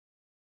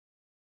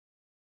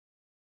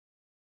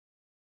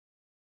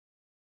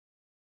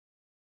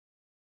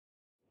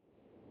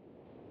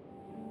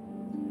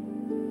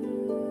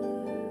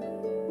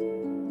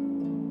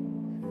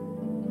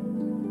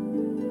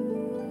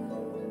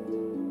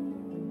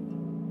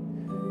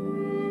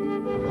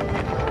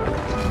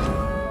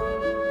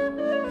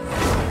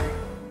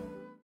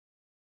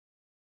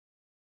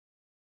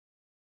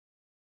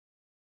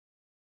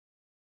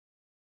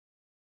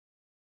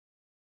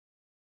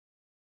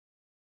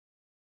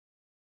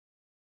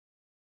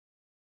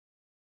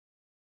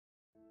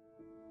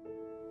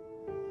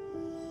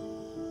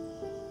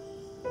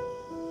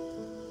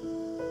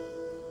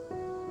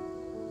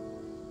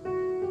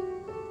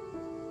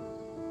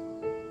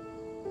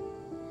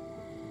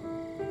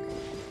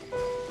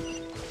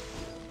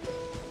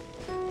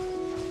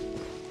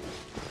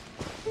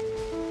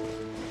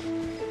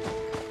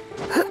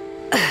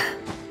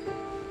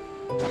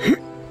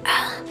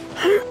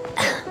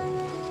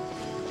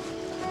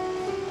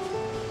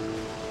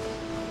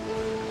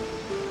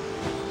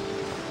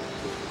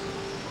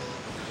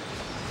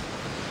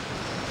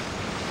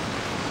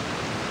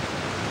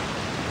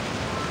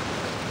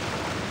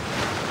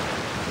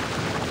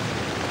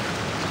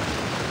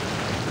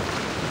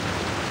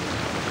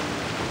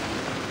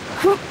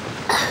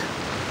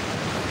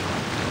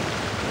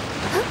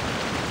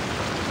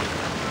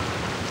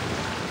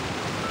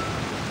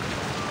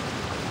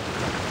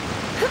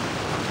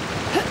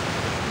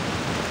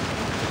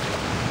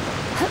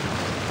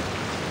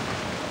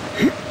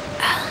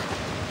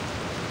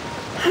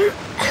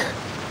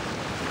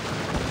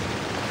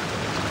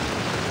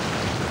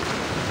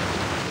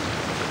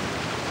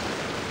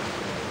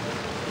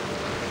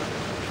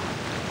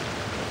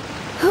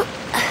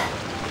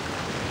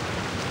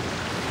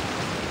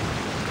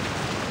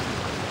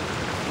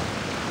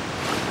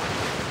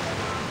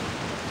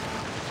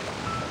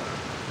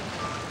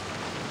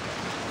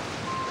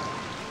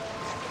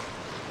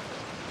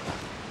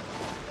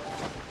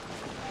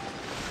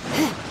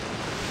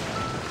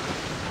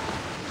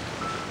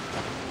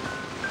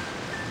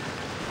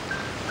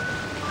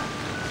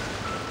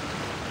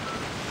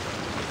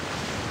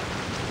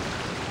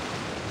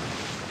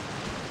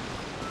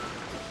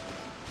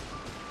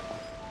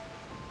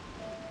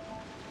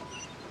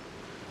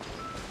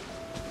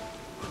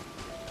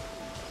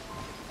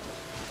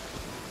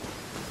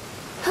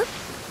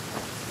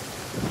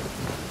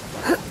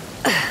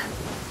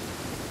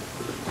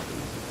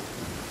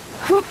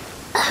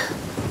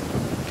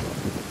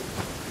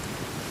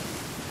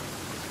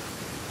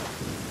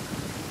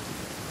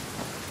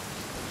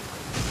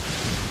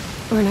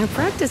When I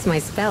practice my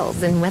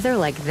spells in weather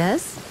like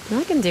this,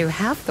 I can do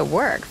half the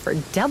work for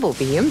double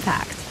the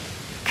impact.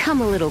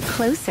 Come a little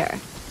closer.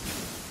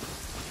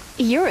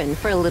 You're in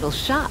for a little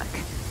shock.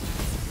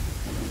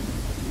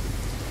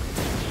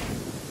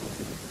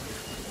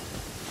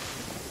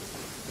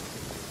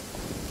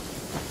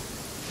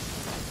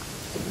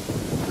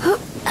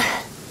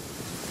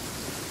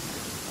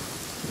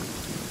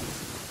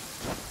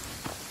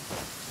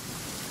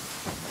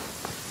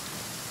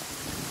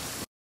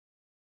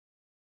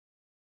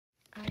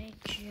 I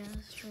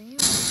just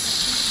realized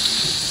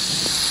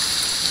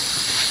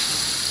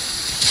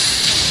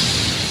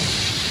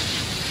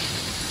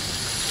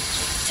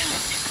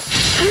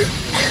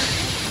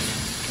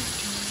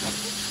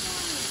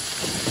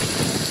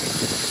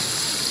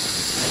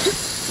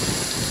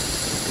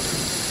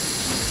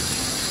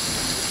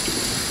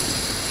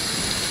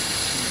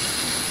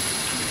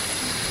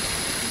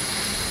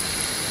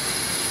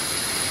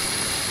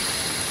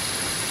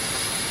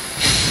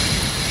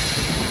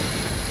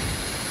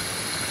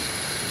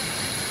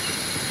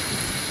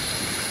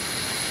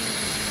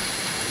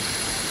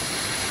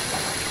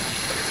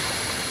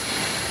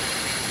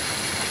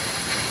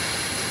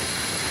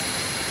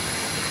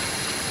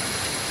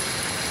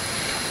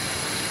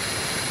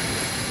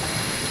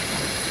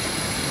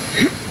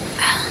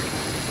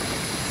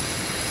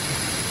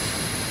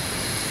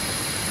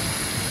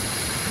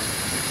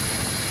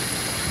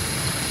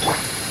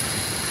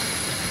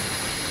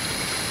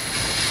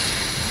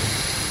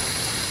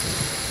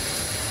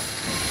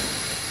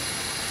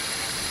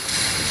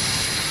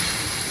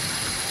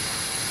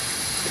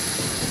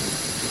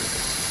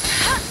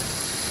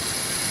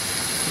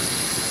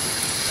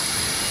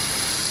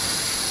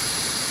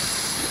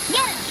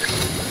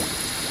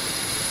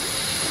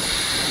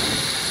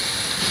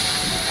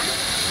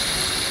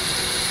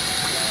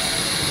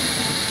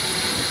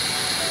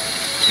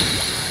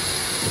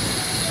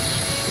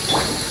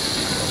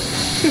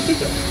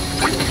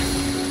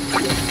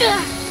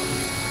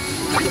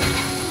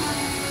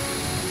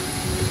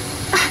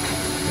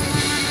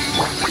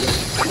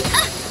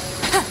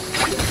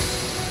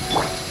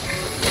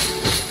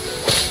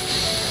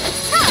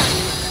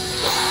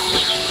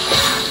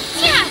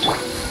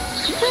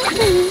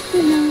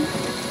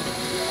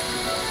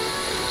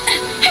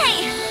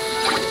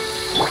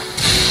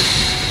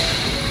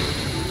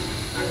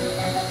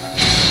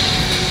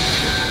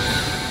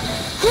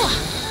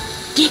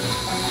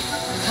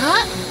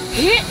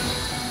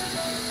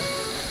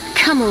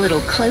Come a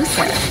little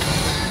closer.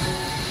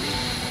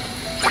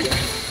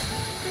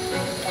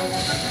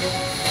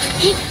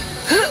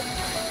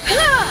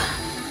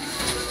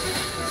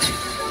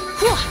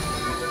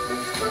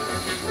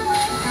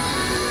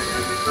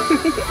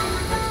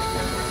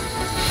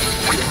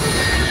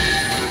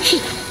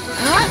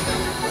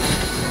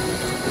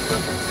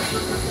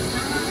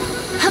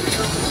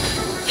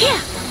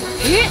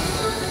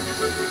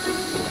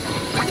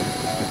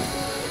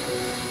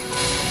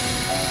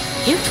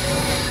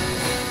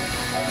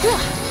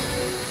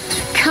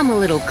 Come a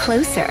little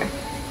closer.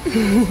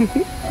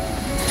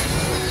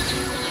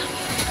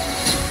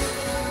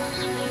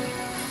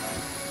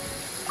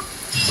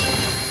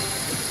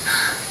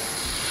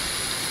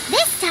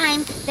 this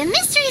time, the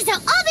mysteries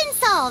have all been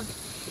solved.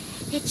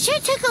 It sure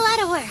took a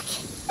lot of work.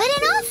 But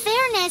in all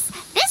fairness,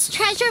 this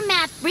treasure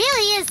map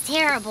really is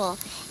terrible.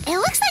 It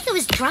looks like it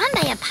was drawn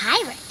by a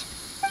pirate.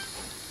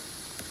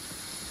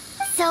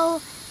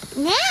 So,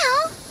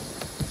 now...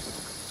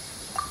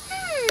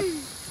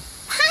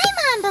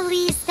 Paimon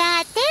believes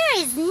that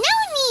there is no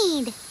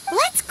need.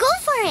 Let's go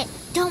for it.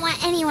 Don't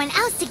want anyone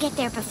else to get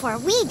there before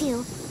we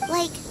do.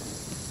 Like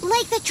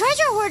the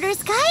treasure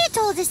hoarders Gaia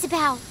told us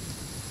about.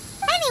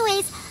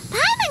 Anyways,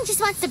 Paimon just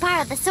wants to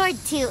borrow the sword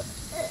to...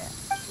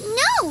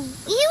 No,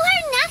 you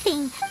heard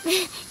nothing.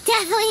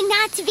 Definitely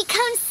not to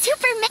become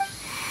Superman.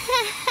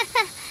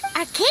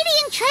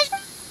 Arcadian treasure.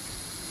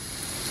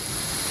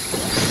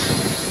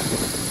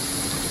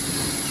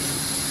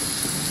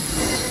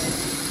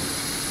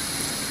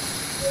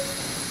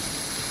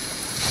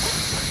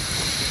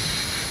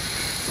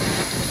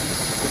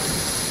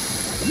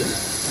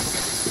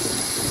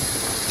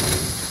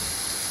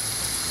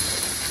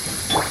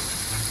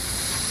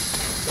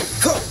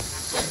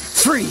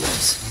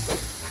 Freeze!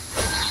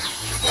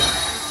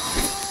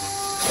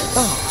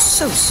 Oh,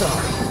 so sorry.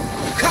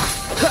 Ha!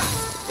 Ha!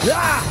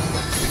 Ah!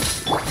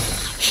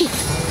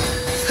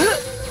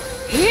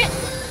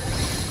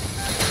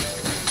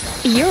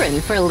 You're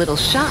in for a little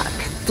shock.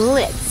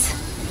 Blitz.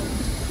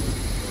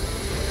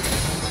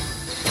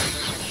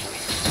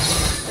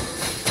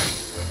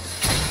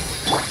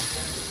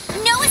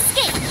 No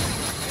escape.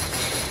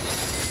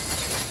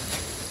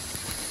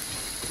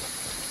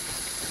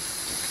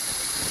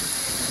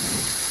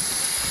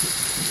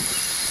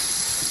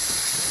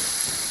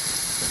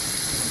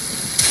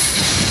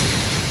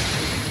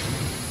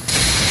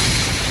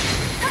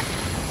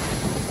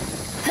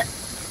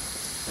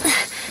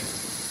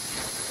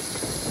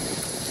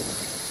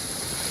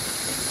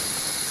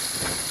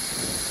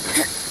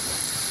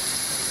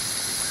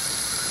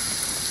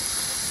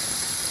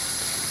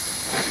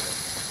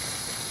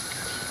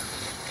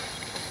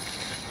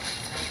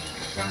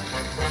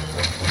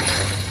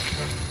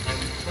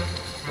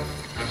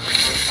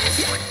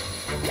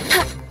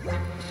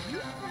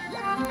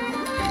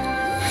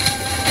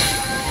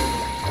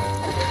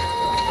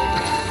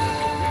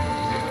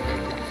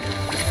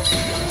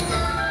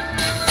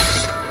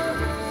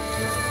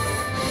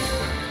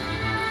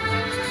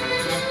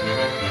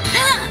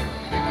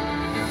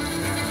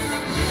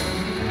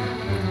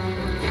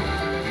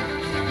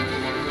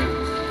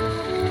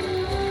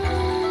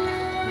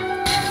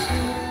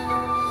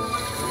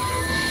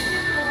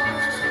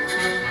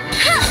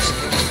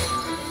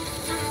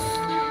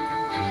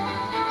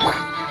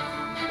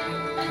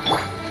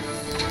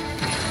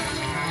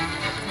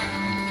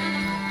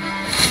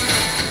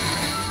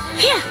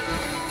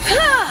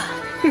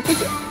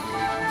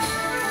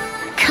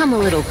 Come a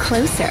little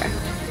closer.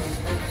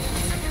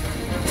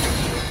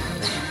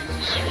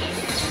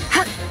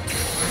 Ha!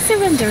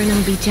 Surrender and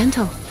I'll be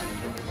gentle.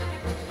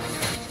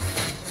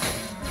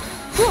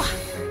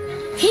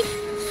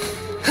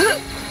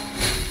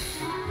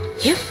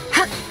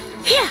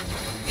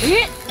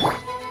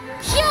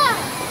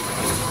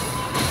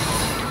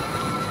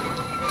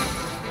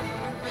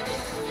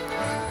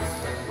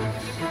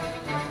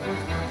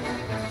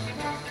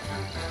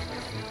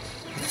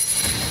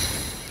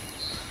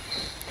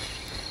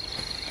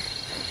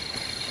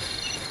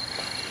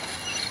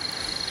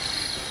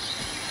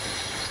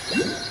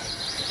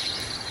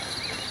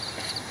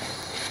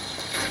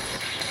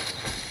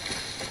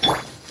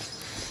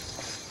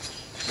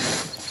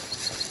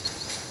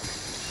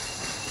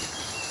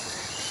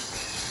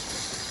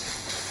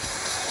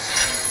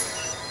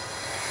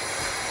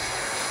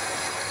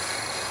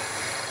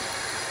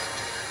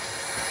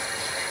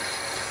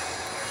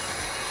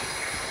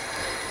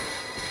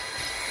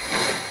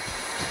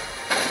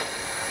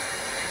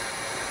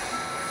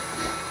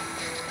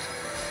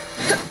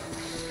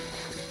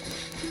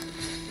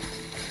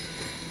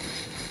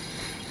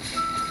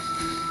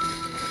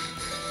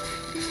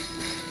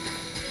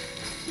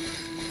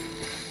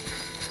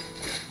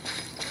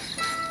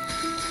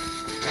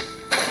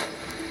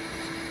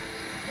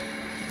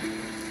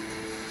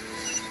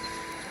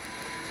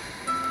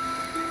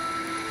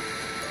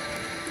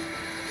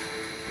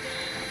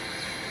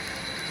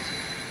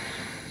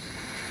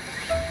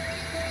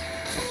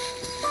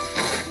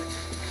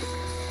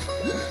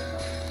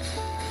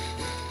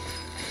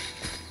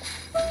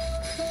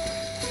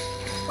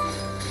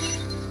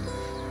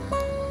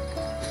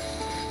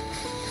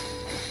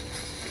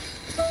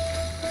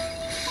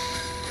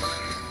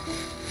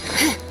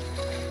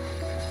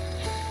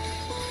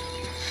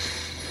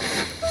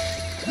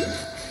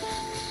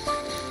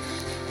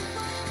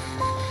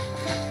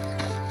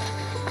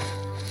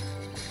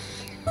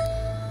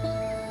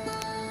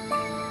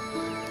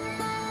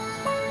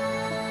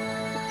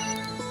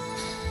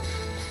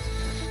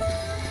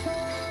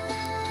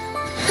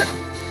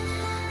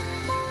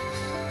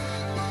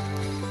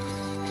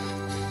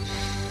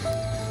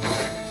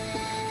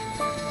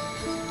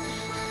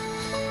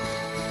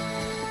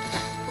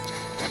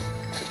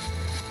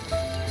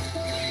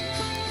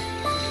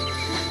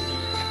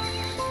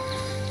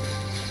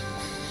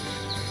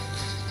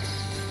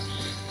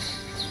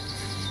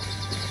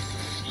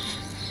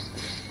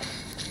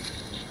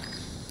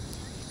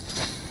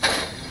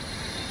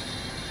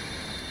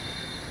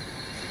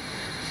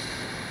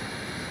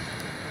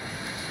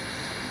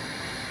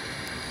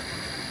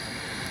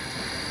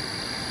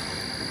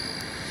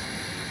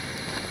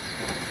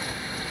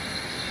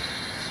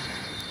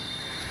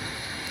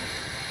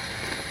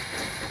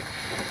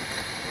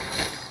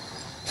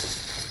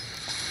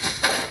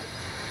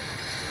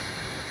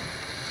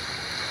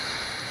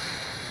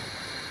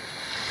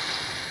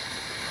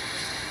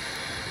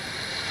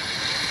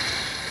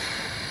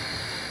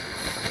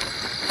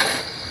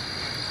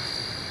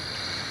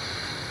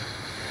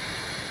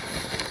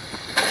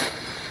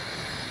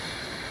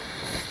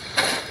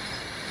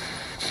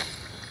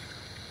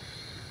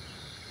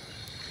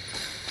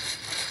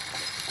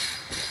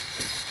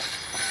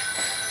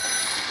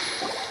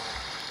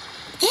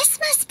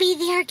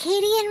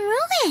 Arcadian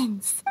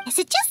ruins. Is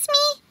it just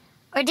me?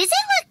 Or does it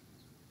look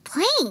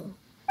plain?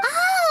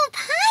 Oh,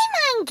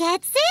 Paimon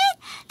gets it!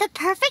 The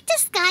perfect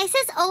disguise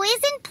is always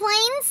in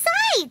plain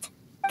sight!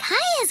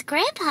 Kaya's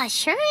grandpa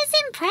sure is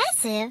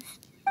impressive.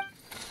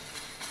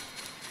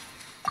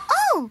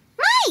 Oh,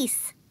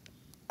 mice!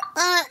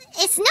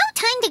 It's no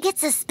time to get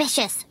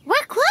suspicious. We're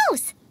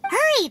close.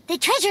 Hurry, the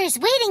treasure is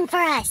waiting for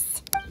us.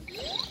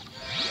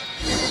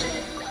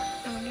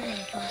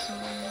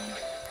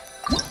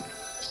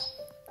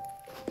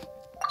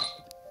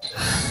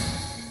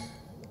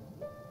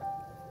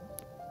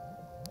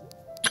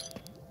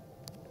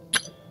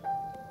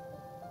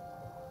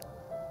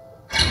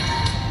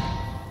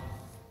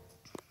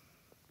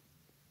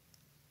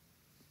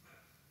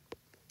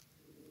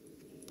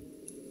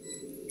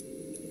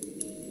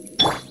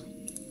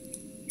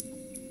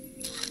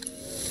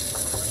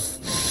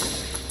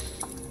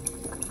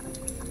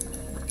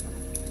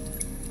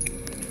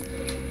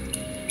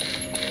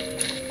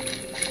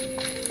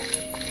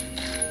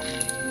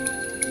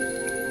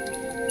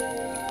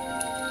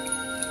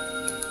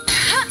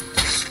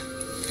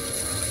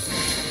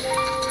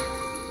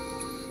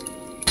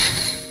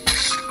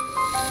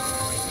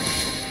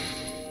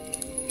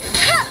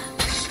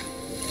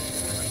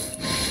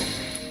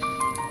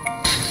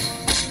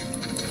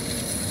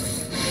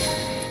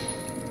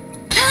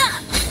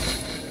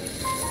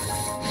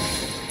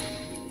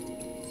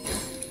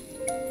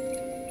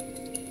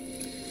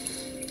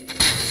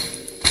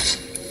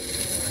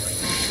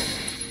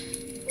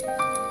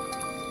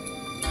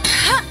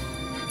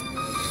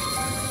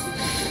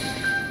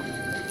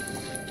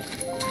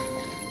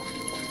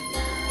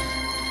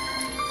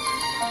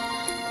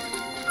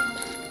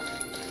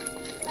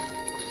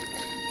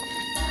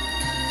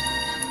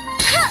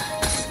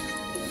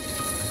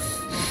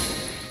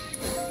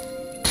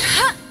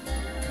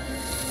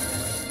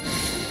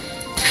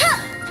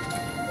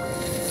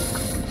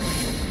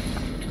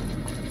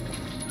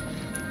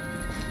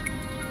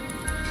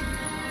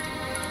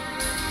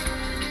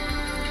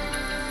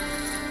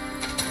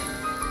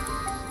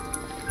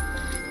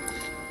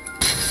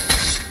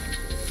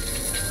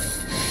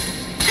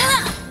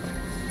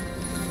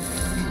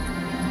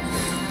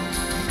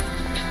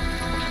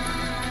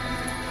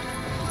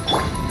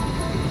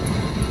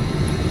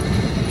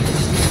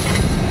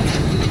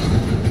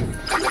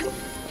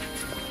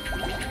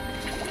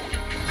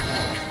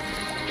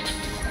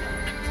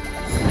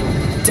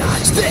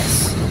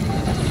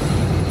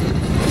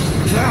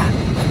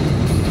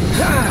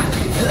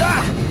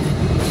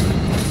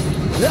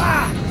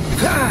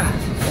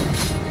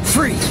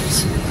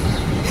 Freeze!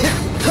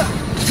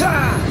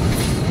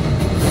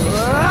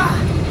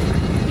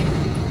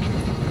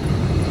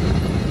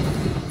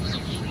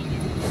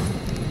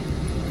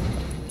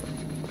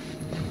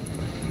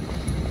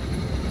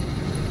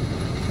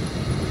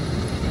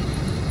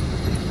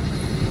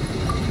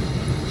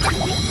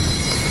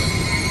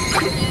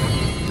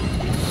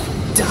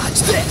 Dodge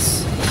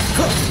this!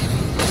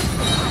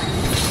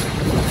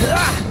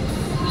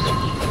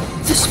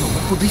 This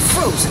moment will be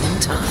frozen in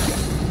time.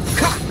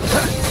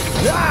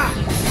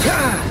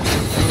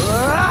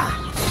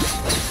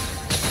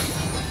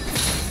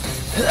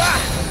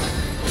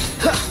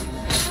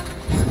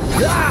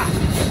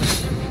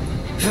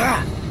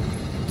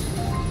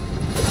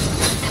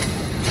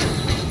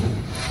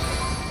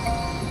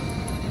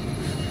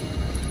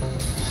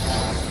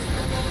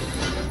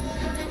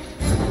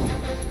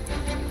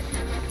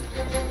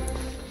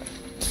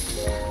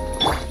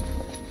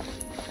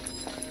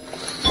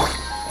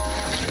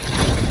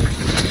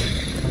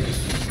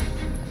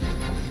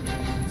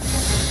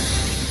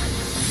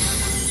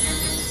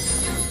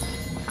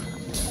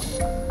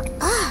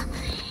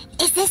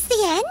 Is this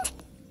the end?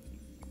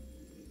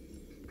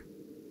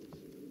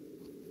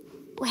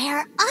 Where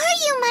are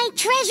you, my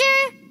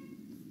treasure?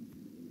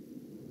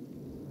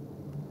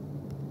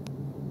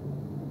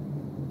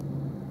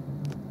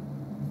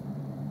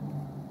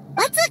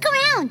 Let's look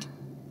around.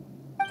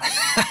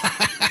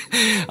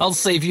 I'll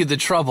save you the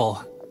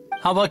trouble.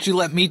 How about you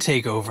let me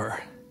take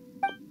over?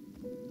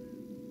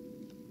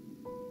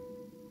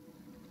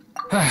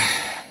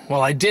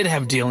 Well, I did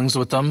have dealings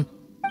with them,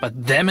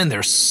 but them and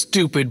their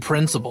stupid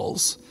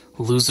principles.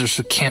 Losers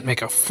who can't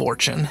make a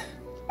fortune.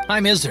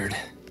 I'm Izzard.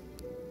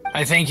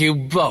 I thank you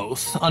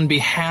both on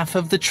behalf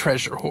of the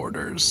treasure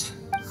hoarders.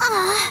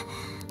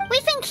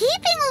 We've been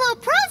keeping a low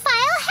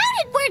profile.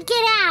 How did word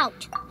get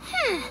out?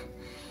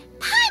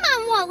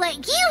 Paimon won't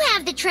let you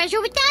have the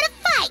treasure without a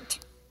fight.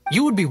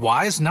 You would be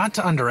wise not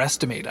to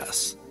underestimate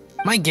us.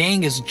 My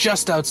gang is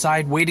just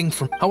outside waiting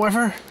for...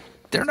 However,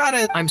 they're not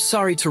a... I'm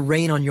sorry to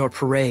rain on your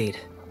parade,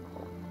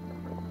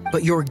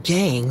 but your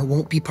gang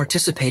won't be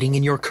participating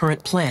in your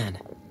current plan.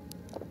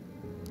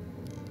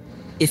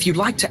 If you'd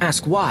like to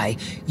ask why,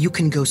 you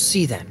can go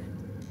see them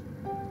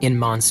in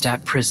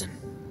Mondstadt Prison.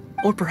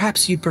 Or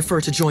perhaps you'd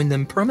prefer to join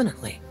them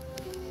permanently.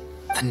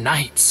 The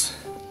Knights.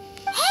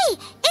 Hey,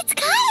 it's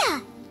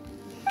Kaya!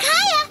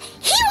 Kaya,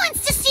 he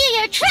wants to steal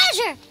your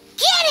treasure!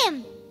 Get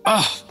him!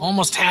 Ugh,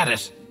 almost had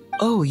it.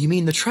 Oh, you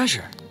mean the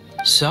treasure?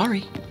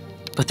 Sorry,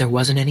 but there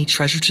wasn't any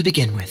treasure to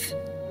begin with.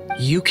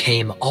 You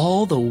came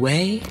all the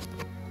way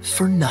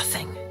for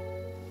nothing.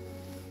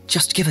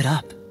 Just give it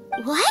up.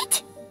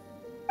 What?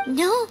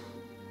 No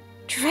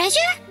treasure?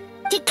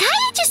 Did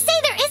Kaya just say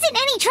there isn't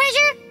any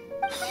treasure?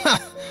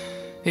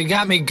 You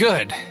got me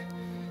good.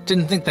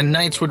 Didn't think the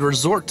knights would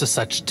resort to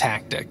such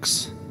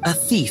tactics. A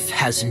thief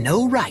has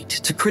no right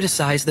to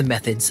criticize the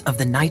methods of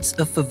the Knights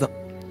of Favon.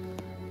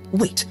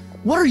 Wait,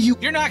 what are you—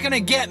 You're not gonna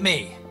get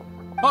me!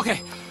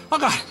 Okay, oh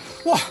god,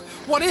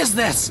 what is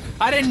this?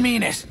 I didn't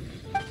mean it!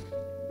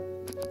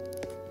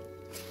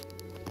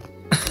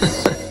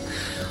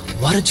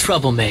 What a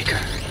troublemaker.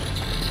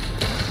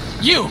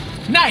 You,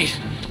 Knight!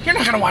 You're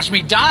not gonna watch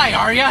me die,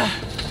 are ya?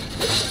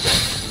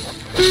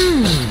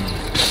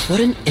 What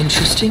an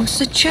interesting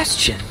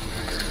suggestion.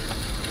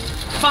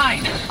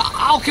 Fine,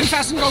 I'll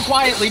confess and go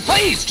quietly.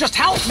 Please, just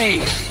help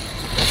me!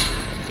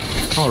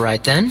 All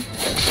right then.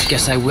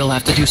 Guess I will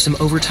have to do some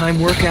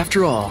overtime work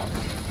after all.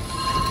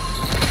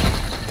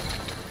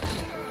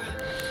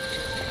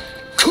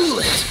 Cool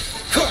it!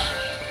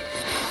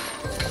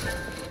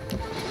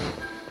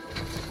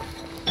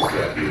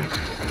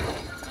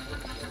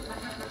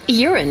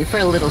 You're in for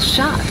a little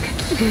shock.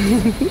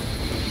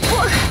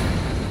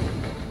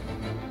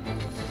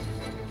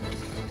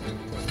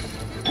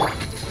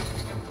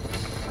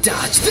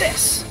 Dodge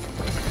this!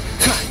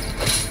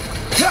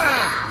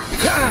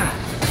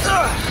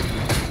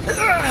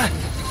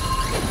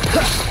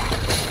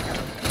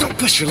 Don't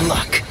push your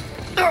luck.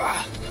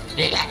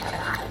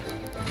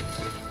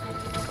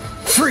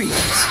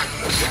 Freeze!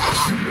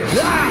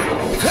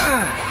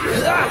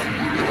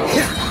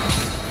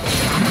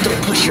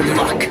 Don't push your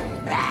luck.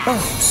 Oh,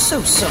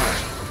 so sorry.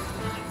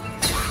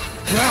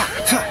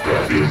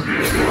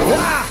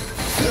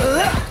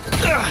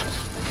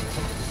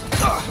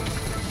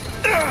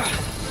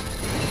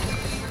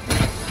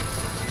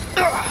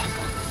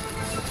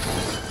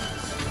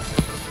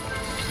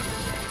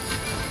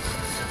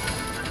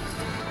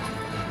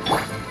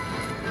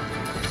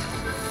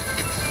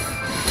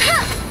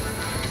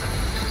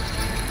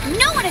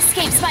 No one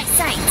escapes my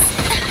sights!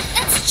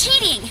 That's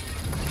cheating!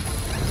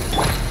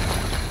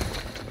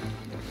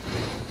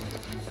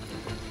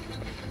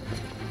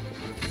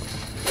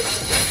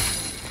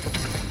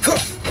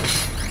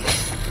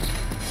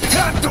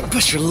 Don't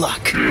push your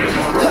luck.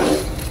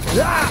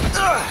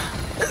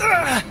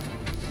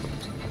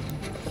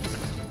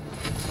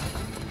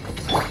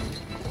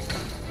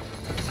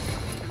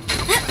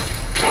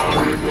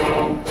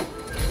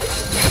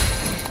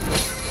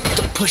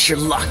 Don't push your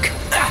luck.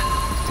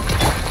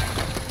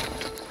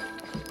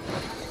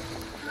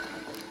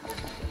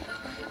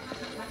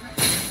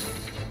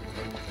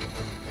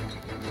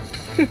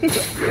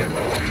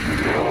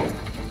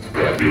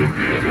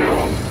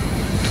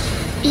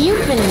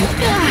 You've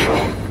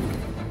been...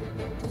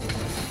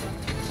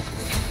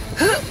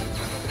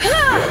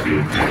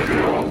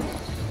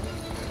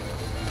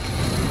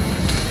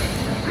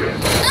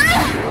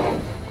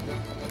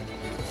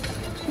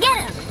 Get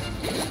him!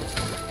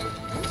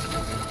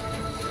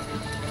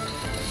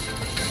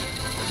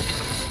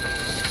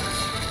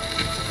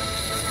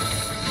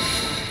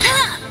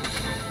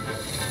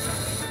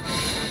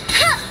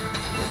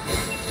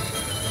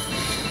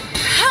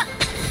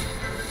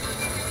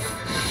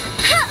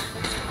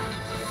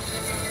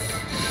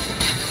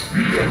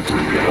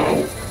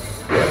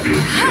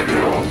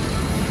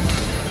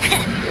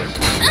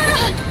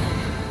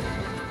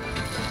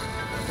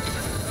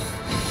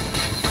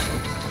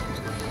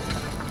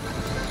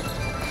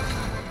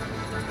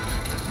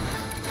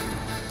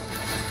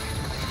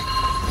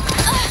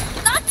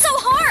 Not so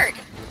hard!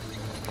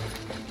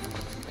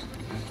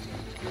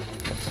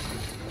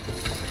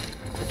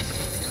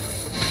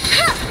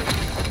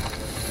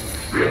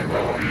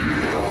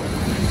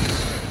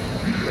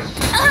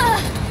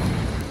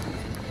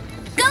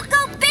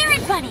 Go,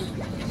 Barret Bunny!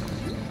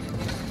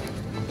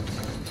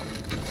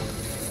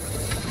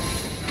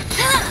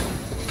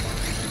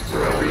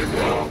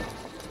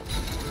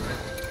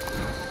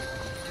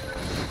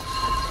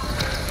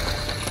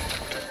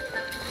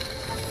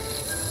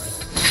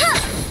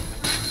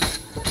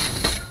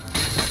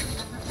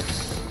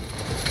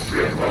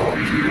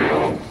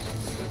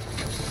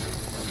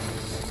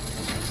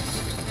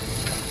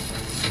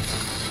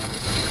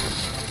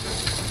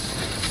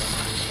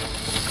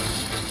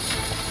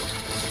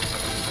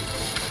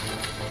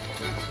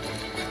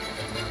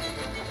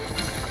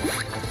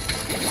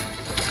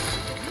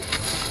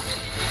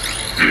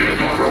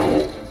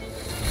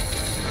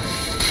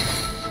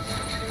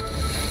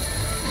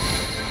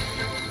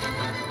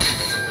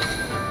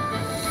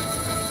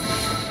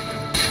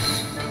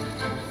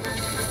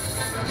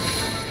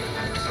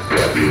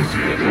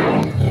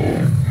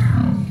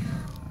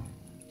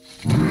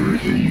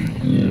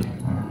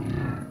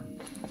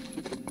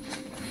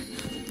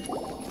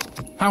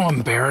 How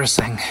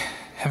embarrassing.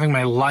 Having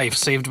my life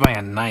saved by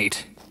a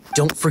knight.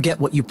 Don't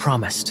forget what you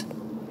promised,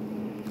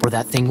 or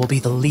that thing will be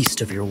the least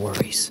of your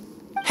worries.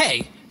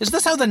 Hey, is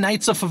this how the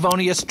Knights of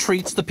Favonius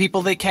treats the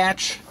people they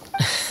catch?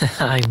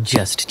 I'm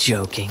just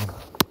joking.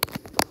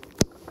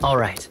 All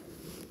right,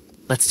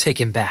 let's take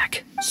him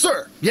back.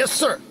 Sir, yes,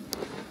 sir.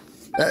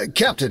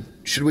 Captain,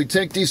 should we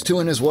take these two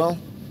in as well?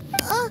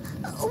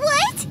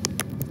 What?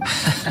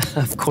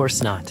 Of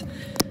course not.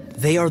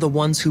 They are the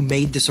ones who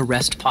made this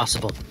arrest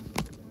possible.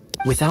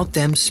 Without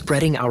them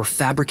spreading our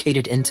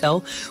fabricated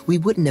intel, we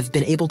wouldn't have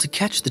been able to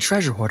catch the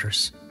treasure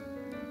hoarders.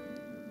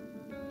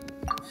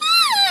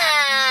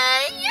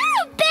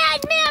 You're a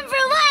bad man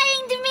for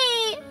lying to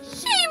me!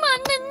 Shame on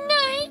the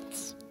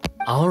knights!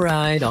 All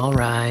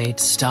right,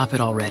 stop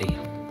it already.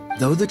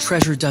 Though the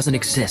treasure doesn't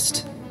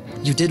exist,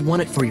 you did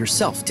want it for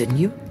yourself, didn't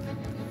you?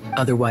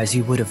 Otherwise,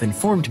 you would have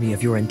informed me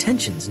of your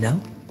intentions, no?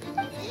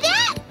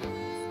 That?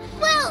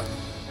 Well,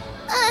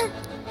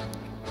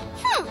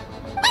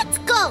 let's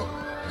go!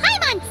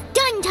 Paimon's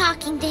done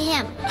talking to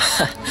him.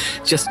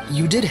 Just,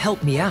 you did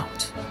help me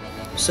out.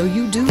 So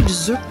you do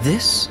deserve...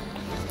 This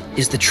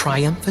is the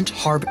triumphant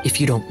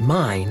if you don't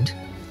mind.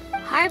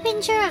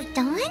 Harbinger of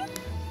Dawn?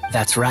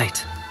 That's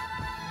right.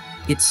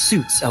 It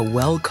suits a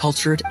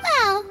well-cultured...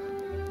 Well,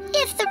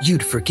 if the...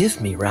 You'd forgive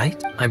me,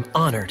 right? I'm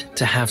honored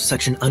to have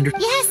such an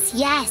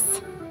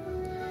Yes.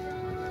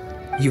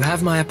 You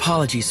have my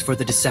apologies for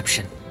the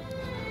deception.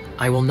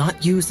 I will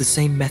not use the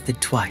same method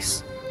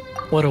twice.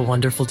 What a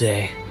wonderful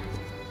day.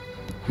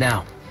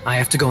 Now, I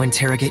have to go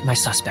interrogate my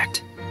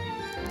suspect.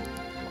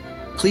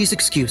 Please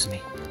excuse me.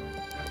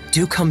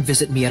 Do come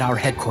visit me at our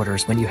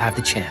headquarters when you have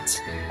the chance.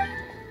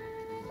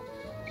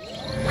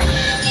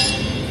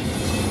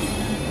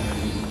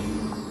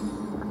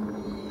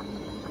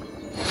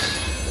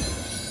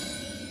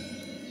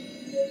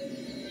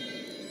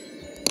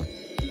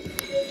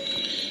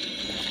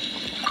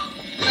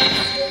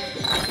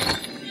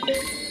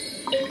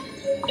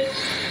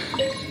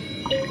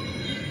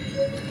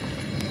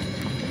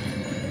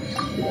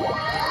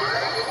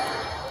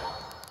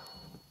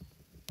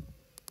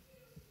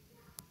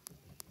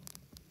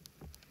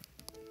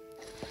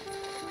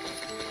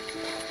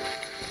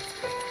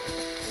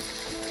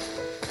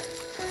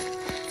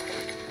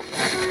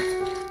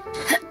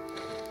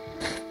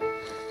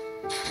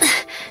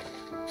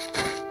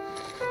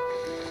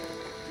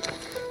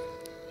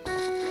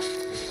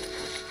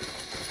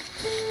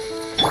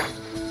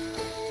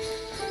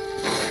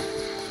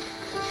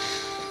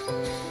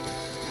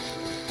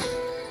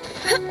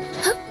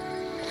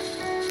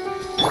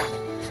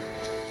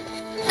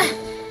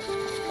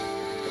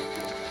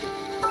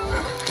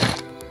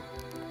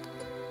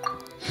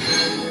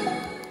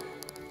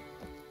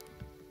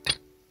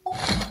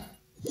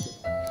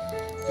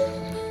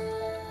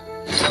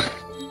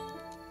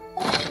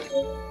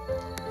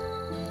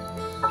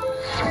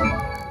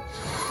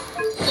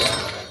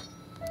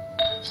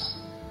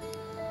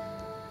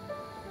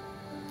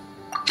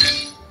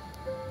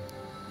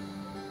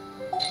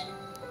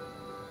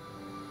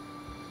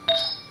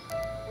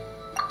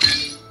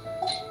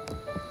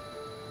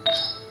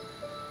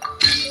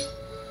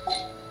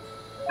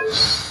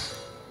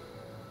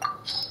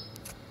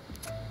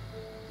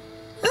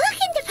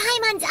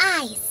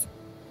 Eyes.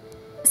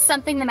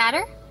 Something the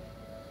matter?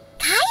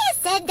 Kaya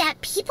said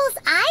that people's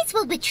eyes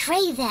will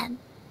betray them.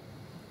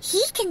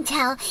 He can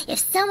tell if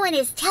someone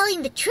is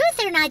telling the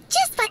truth or not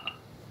just by...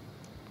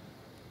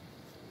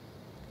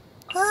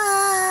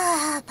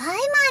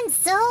 Paimon's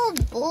so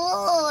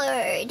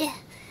bored.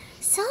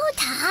 So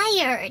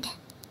tired.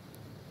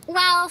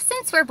 Well,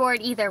 since we're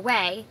bored either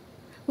way,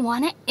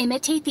 wanna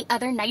imitate the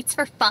other knights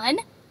for fun?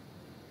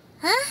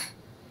 Huh?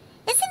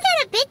 Isn't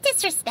that a bit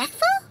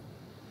disrespectful?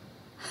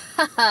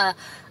 Haha,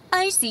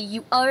 I see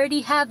you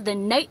already have the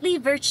knightly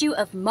virtue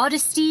of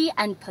modesty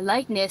and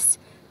politeness.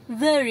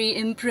 Very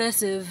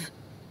impressive.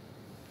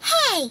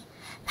 Hey!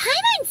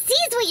 Paimon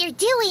sees what you're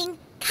doing!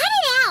 Cut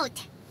it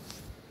out!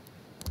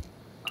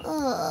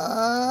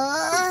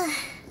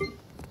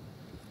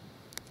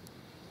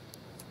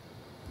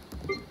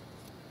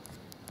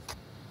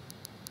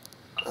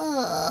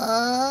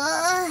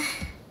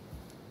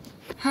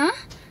 Huh?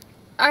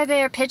 Are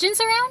there pigeons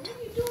around?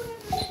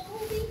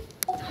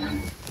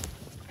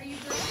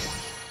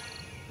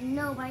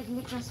 No, but I can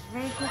get dressed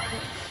very quickly.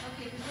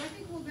 Okay, because I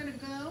think we're gonna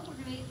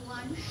eat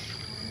lunch,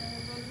 and then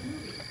we'll go to the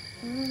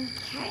movie.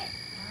 Okay.